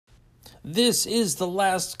This is the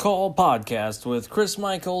Last Call podcast with Chris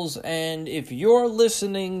Michaels, and if you're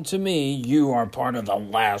listening to me, you are part of the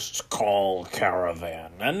Last Call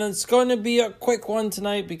caravan. And it's going to be a quick one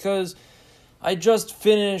tonight because I just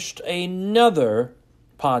finished another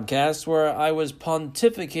podcast where I was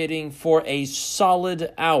pontificating for a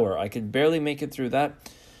solid hour. I could barely make it through that.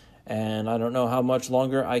 And I don't know how much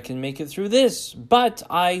longer I can make it through this. But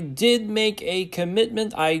I did make a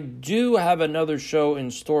commitment. I do have another show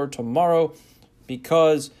in store tomorrow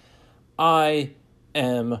because I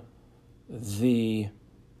am the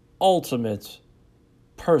ultimate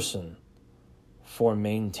person for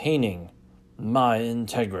maintaining my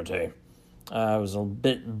integrity. I was a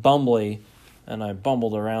bit bumbly and I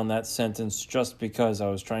bumbled around that sentence just because I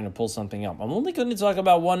was trying to pull something up. I'm only going to talk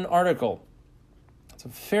about one article. It's a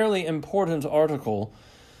fairly important article.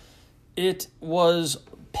 It was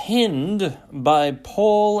penned by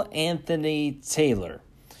Paul Anthony Taylor.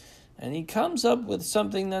 And he comes up with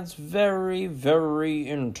something that's very, very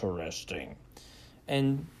interesting.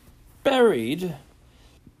 And buried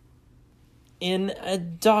in a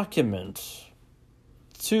document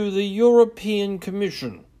to the European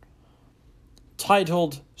Commission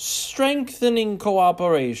titled Strengthening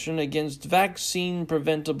Cooperation Against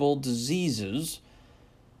Vaccine-Preventable Diseases,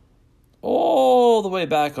 all the way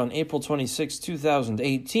back on April 26,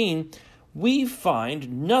 2018, we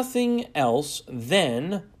find nothing else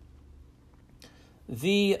than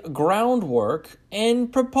the groundwork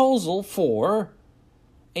and proposal for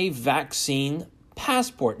a vaccine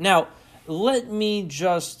passport. Now, let me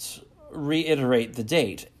just reiterate the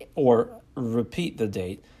date, or repeat the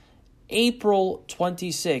date. April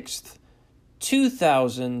 26th,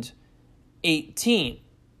 2018.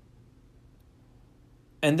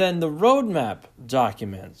 And then the roadmap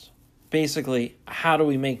documents, basically, how do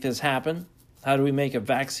we make this happen? How do we make a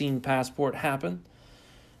vaccine passport happen?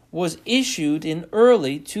 Was issued in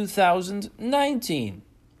early 2019.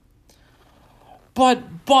 But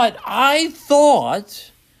I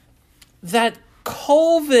thought that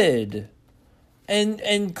COVID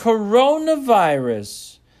and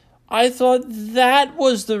coronavirus, I thought that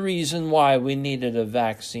was the reason why we needed a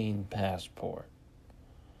vaccine passport.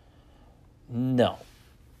 No.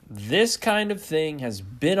 This kind of thing has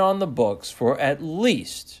been on the books for at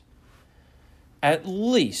least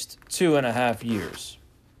 2.5 years.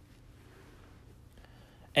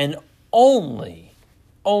 And only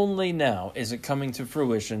now is it coming to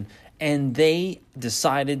fruition, and they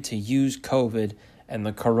decided to use COVID and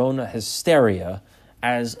the corona hysteria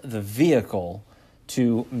as the vehicle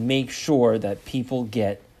to make sure that people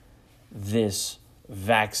get this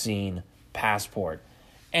vaccine passport.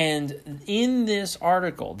 And in this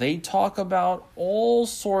article, they talk about all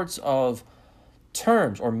sorts of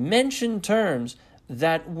terms or mention terms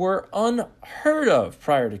that were unheard of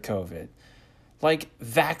prior to COVID, like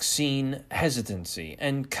vaccine hesitancy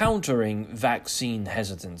and countering vaccine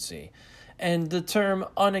hesitancy, and the term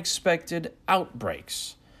unexpected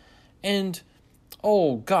outbreaks. And,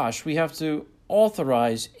 oh gosh, we have to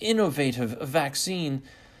authorize innovative vaccines,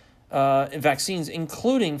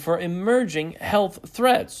 including for emerging health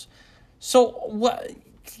threats. So what?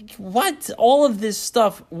 All of this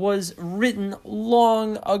stuff was written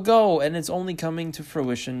long ago, and it's only coming to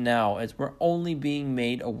fruition now, as we're only being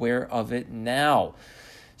made aware of it now.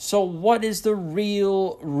 So what is the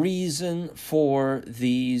real reason for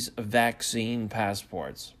these vaccine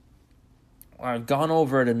passports? I've gone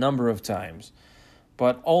over it a number of times,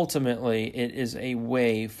 but ultimately it is a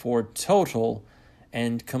way for total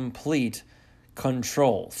and complete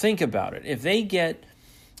control. Think about it. If they get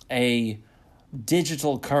a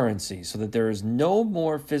digital currency so that there is no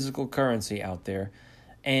more physical currency out there,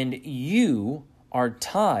 and you are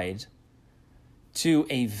tied to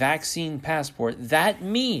a vaccine passport, that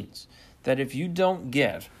means that if you don't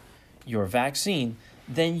get your vaccine,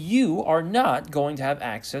 then you are not going to have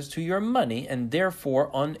access to your money and therefore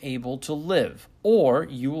unable to live. Or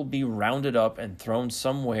you will be rounded up and thrown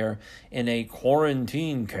somewhere in a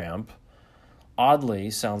quarantine camp. Oddly,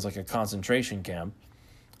 sounds like a concentration camp.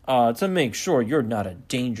 To make sure you're not a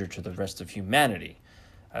danger to the rest of humanity,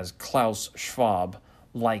 as Klaus Schwab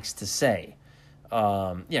likes to say.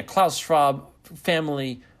 Klaus Schwab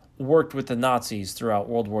family worked with the Nazis throughout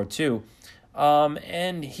World War II.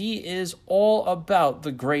 And he is all about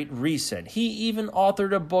the Great Reset. He even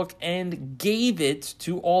authored a book and gave it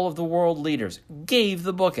to all of the world leaders. Gave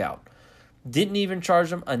the book out. Didn't even charge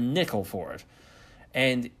them a nickel for it.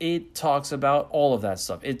 And it talks about all of that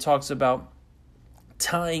stuff. It talks about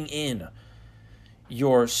tying in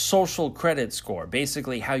your social credit score,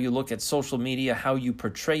 basically how you look at social media, how you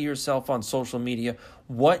portray yourself on social media,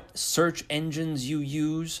 what search engines you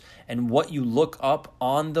use and what you look up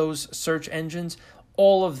on those search engines,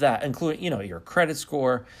 all of that, including, your credit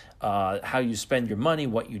score, how you spend your money,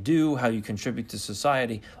 what you do, how you contribute to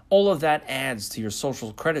society, all of that adds to your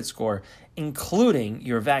social credit score, including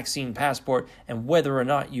your vaccine passport and whether or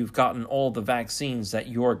not you've gotten all the vaccines that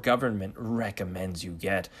your government recommends you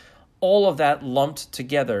get. All of that lumped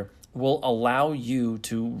together will allow you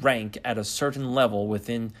to rank at a certain level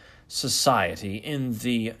within society in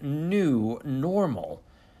the new normal.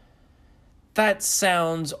 That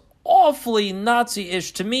sounds awfully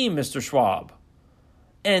Nazi-ish to me, Mr. Schwab.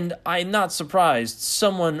 And I'm not surprised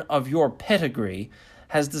someone of your pedigree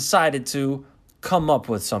has decided to come up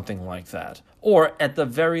with something like that. Or, at the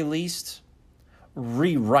very least,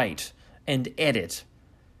 rewrite and edit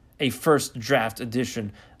a first draft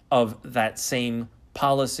edition of that same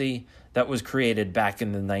policy that was created back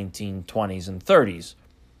in the 1920s and 30s.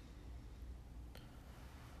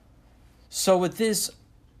 So with this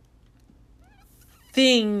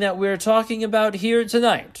thing that we're talking about here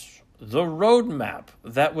tonight, the roadmap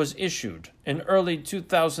that was issued in early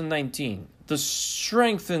 2019, the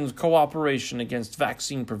strengthened cooperation against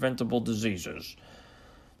vaccine-preventable diseases,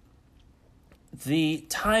 the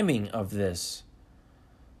timing of this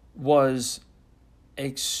was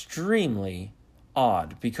extremely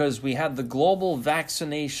odd because we had the Global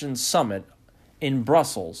Vaccination Summit in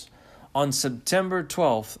Brussels on September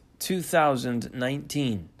 12th,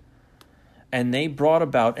 2019. And they brought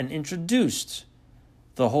about and introduced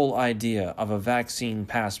the whole idea of a vaccine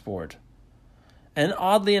passport. And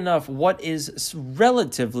oddly enough, what is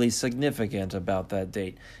relatively significant about that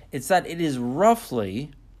date, it's that it is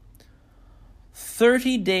roughly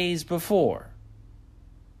 30 days before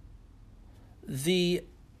the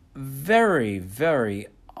very, very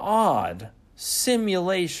odd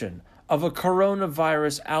simulation of a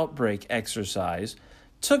coronavirus outbreak exercise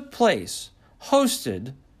took place,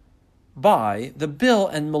 hosted by the Bill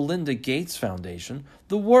and Melinda Gates Foundation,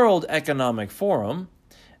 the World Economic Forum,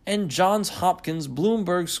 and Johns Hopkins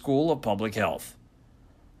Bloomberg School of Public Health.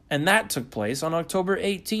 And that took place on October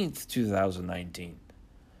 18th, 2019.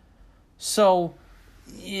 So,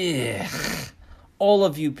 all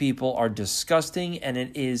of you people are disgusting, and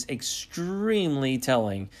it is extremely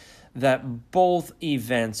telling that both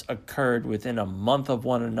events occurred within a month of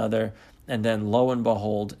one another, and then lo and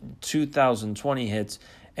behold, 2020 hits,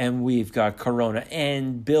 and we've got Corona,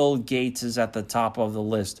 and Bill Gates is at the top of the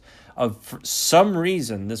list. For some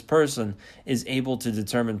reason, this person is able to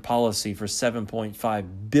determine policy for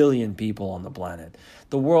 7.5 billion people on the planet.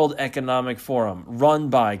 The World Economic Forum, run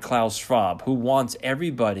by Klaus Schwab, who wants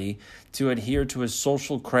everybody to adhere to his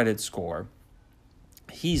social credit score.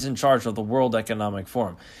 He's in charge of the World Economic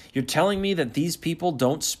Forum. You're telling me that these people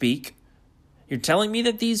don't speak? You're telling me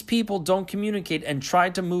that these people don't communicate and try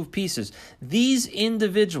to move pieces? These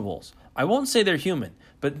individuals, I won't say they're human,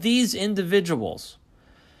 but these individuals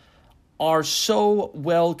are so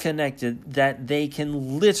well connected that they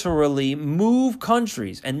can literally move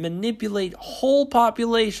countries and manipulate whole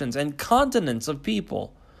populations and continents of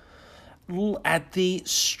people at the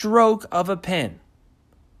stroke of a pen.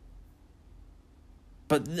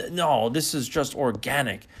 But no, this is just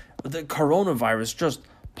organic. The coronavirus just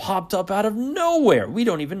popped up out of nowhere. We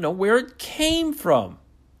don't even know where it came from.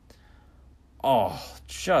 Oh,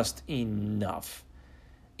 just enough.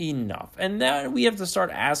 Enough. And now we have to start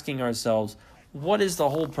asking ourselves, what is the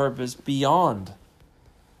whole purpose beyond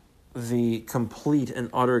the complete and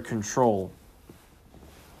utter control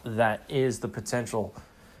that is the potential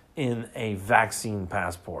in a vaccine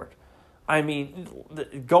passport? I mean,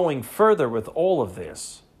 going further with all of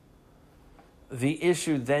this, the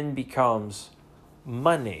issue then becomes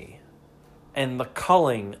money and the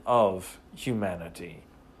culling of humanity.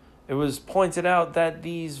 It was pointed out that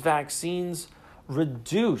these vaccines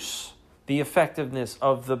reduce the effectiveness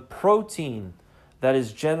of the protein that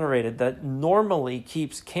is generated that normally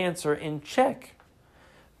keeps cancer in check.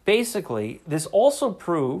 Basically, this also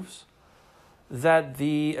proves that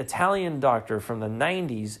the Italian doctor from the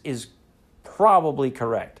 90s is probably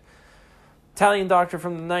correct. Italian doctor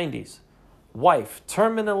from the 90s, wife,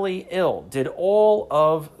 terminally ill, did all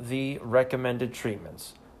of the recommended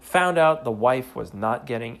treatments. Found out the wife was not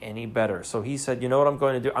getting any better. So he said, you know what I'm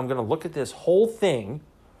going to do? I'm going to look at this whole thing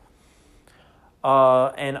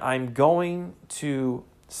and I'm going to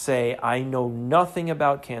say I know nothing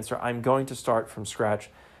about cancer. I'm going to start from scratch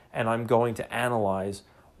and I'm going to analyze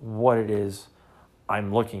what it is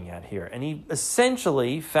I'm looking at here. And he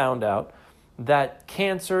essentially found out that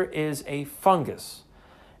cancer is a fungus.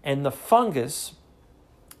 And the fungus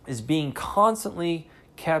is being constantly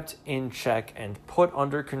kept in check and put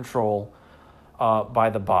under control by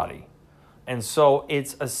the body. And so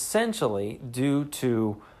it's essentially due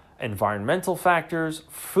to environmental factors,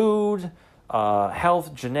 food,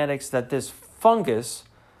 health, genetics, that this fungus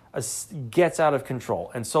gets out of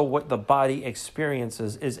control. And so what the body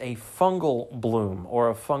experiences is a fungal bloom or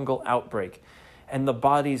a fungal outbreak. And the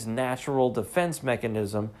body's natural defense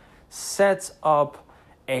mechanism sets up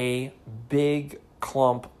a big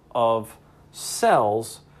clump of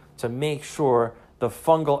cells to make sure the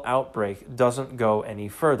fungal outbreak doesn't go any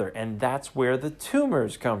further. And that's where the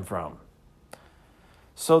tumors come from.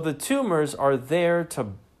 So the tumors are there to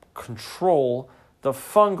control the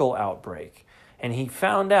fungal outbreak. And he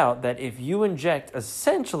found out that if you inject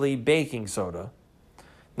essentially baking soda,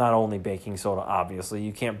 not only baking soda, obviously,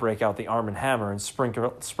 you can't break out the Arm & Hammer and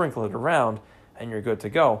sprinkle it around and you're good to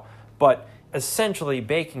go, but essentially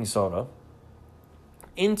baking soda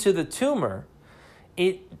into the tumor,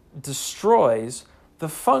 it destroys the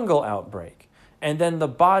fungal outbreak. And then the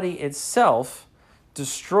body itself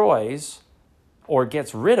destroys or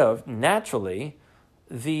gets rid of naturally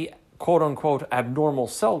the quote-unquote abnormal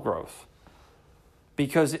cell growth.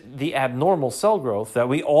 Because the abnormal cell growth that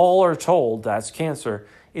we all are told that's cancer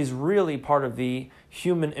is really part of the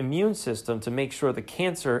human immune system to make sure the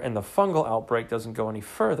cancer and the fungal outbreak doesn't go any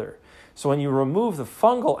further. So when you remove the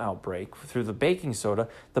fungal outbreak through the baking soda,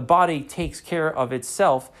 the body takes care of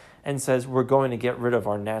itself and says, we're going to get rid of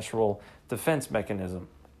our natural defense mechanism.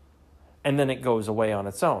 And then it goes away on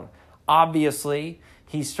its own. Obviously,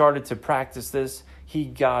 he started to practice this. He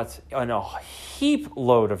got in a heap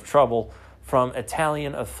load of trouble from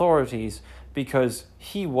Italian authorities because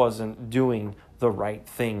he wasn't doing the right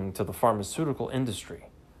thing to the pharmaceutical industry.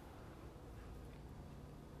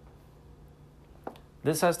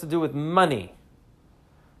 This has to do with money.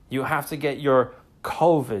 You have to get your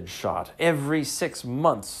COVID shot every 6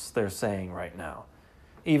 months, they're saying right now.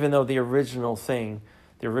 Even though the original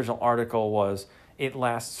article was it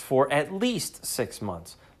lasts for at least 6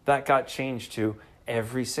 months. That got changed to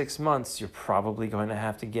every 6 months, you're probably going to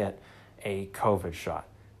have to get a COVID shot.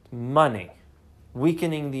 Money,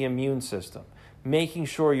 weakening the immune system, making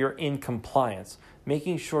sure you're in compliance,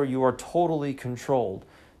 making sure you are totally controlled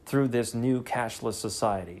through this new cashless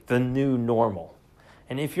society, the new normal.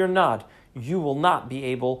 And if you're not, you will not be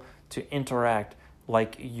able to interact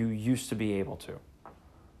like you used to be able to.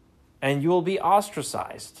 And you will be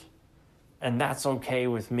ostracized. And that's okay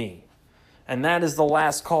with me. And that is the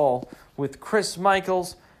last call with Chris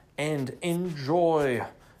Michaels. And enjoy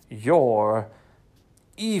your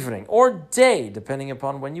evening or day, depending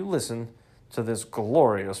upon when you listen to this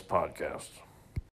glorious podcast.